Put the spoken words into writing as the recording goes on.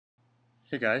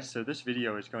Hey guys, so this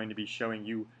video is going to be showing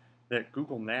you that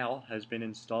Google Now has been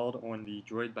installed on the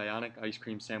Droid Bionic ice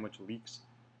cream sandwich leaks,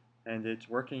 and it's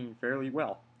working fairly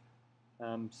well.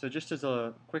 So just as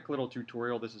a quick little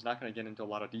tutorial, this is not going to get into a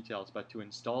lot of details, but to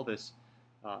install this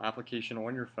application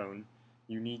on your phone,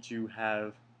 you need to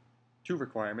have two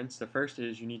requirements. The first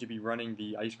is you need to be running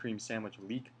the ice cream sandwich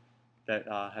leak that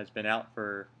has been out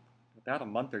for about a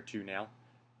month or two now,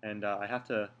 and I have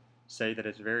to say that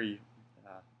it's very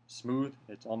smooth.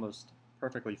 It's almost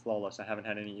perfectly flawless. I haven't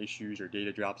had any issues or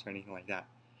data drops or anything like that.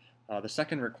 The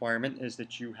second requirement is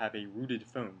that you have a rooted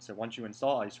phone. So once you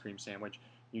install Ice Cream Sandwich,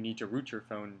 you need to root your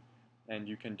phone, and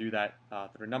you can do that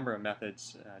through a number of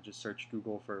methods. Just search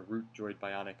Google for root Droid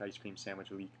Bionic Ice Cream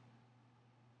Sandwich leak.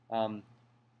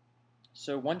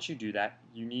 So once you do that,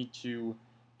 you need to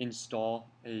install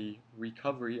a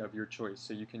recovery of your choice.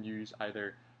 So you can use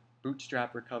either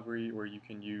Bootstrap recovery, or you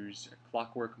can use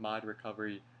Clockwork mod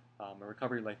recovery, a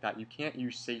recovery like that. You can't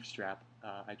use SafeStrap.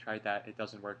 I tried that. It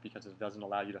doesn't work because it doesn't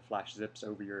allow you to flash zips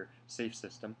over your safe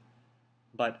system.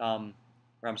 But, or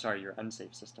I'm sorry, your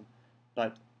unsafe system.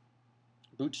 But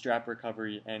Bootstrap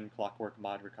recovery and Clockwork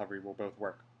mod recovery will both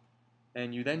work.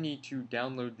 And you then need to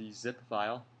download the zip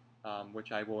file,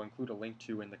 which I will include a link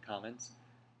to in the comments.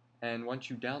 And once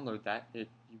you download that, you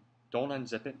don't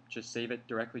unzip it, just save it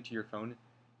directly to your phone,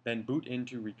 then boot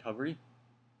into recovery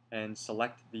and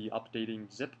select the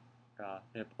updating zip,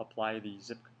 apply the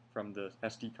zip from the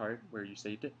SD card where you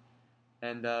saved it,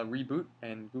 and reboot,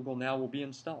 and Google Now will be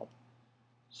installed.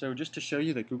 So just to show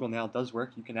you that Google Now does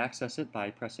work, you can access it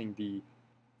by pressing the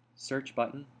search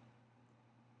button,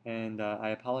 and I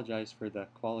apologize for the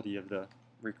quality of the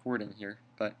recording here,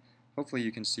 but hopefully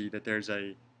you can see that there's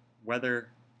a weather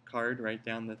card right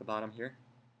down at the bottom here,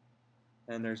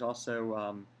 and there's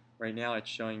also right now it's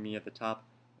showing me at the top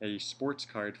a sports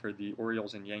card for the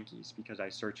Orioles and Yankees because I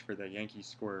searched for the Yankees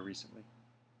scorer recently.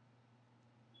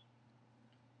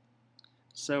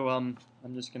 So I'm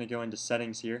just going to go into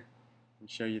settings here and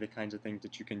show you the kinds of things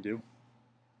that you can do.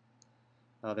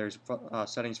 There's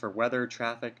settings for weather,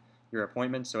 traffic, your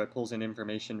appointments, so it pulls in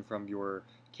information from your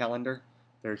calendar.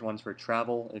 There's ones for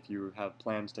travel if you have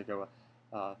plans to go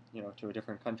to a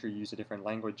different country, use a different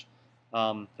language.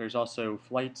 There's also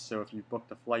flights, so if you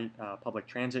booked a flight, public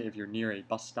transit, if you're near a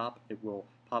bus stop, it will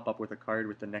pop up with a card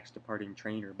with the next departing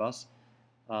train or bus.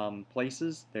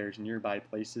 Places, there's nearby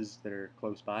places that are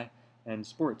close by, and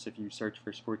sports if you search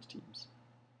for sports teams.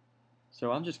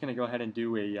 So I'm just going to go ahead and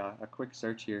do a quick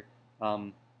search here.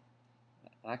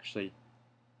 Actually,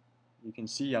 you can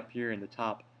see up here in the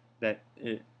top that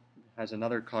it has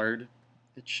another card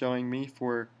that's showing me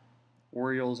for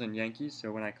Orioles and Yankees,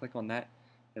 so when I click on that,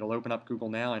 it'll open up Google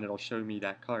Now and it'll show me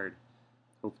that card,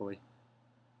 hopefully.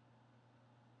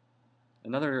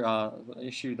 Another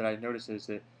issue that I noticed is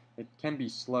that it can be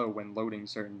slow when loading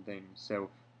certain things, so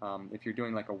if you're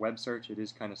doing like a web search, it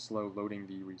is kind of slow loading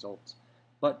the results.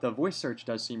 But the voice search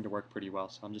does seem to work pretty well,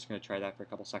 so I'm just going to try that for a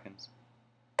couple seconds.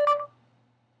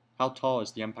 How tall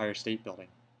is the Empire State Building?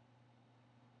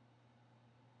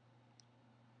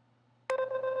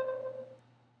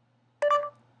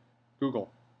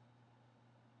 Google.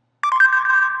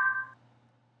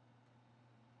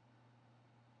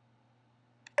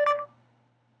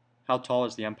 How tall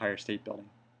is the Empire State Building?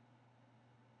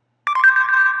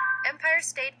 Empire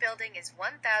State Building is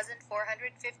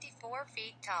 1,454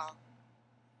 feet tall.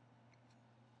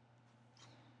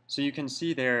 So you can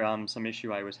see there some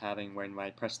issue I was having when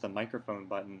I pressed the microphone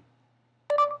button.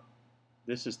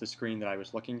 This is the screen that I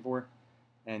was looking for,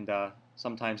 and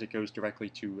sometimes it goes directly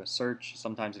to a search,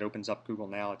 sometimes it opens up Google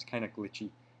Now. It's kind of glitchy,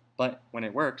 but when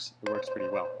it works pretty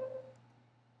well.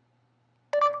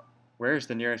 Where is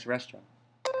the nearest restaurant?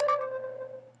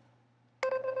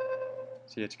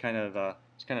 See, it's kind of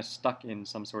stuck in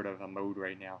some sort of a mode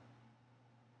right now.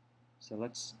 So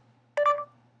let's.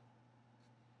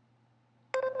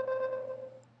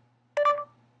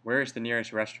 Where is the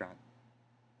nearest restaurant?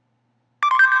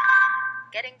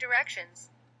 Getting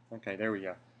directions. Okay, there we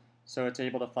go. So it's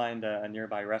able to find a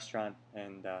nearby restaurant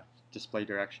and display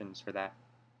directions for that.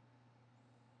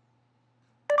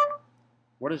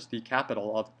 What is the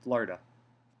capital of Florida?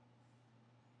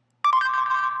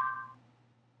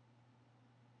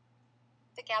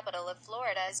 The capital of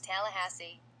Florida is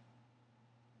Tallahassee.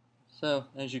 So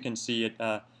as you can see,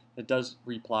 it does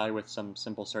reply with some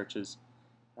simple searches,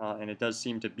 and it does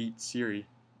seem to beat Siri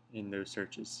in those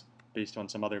searches based on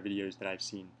some other videos that I've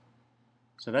seen.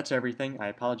 So that's everything. I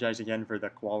apologize again for the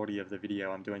quality of the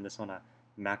video. I'm doing this on a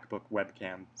MacBook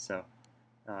webcam, so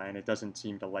and it doesn't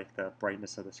seem to like the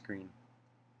brightness of the screen.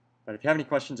 But if you have any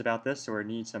questions about this or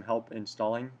need some help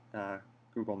installing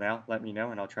Google now, let me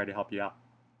know, and I'll try to help you out.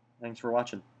 Thanks for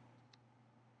watching.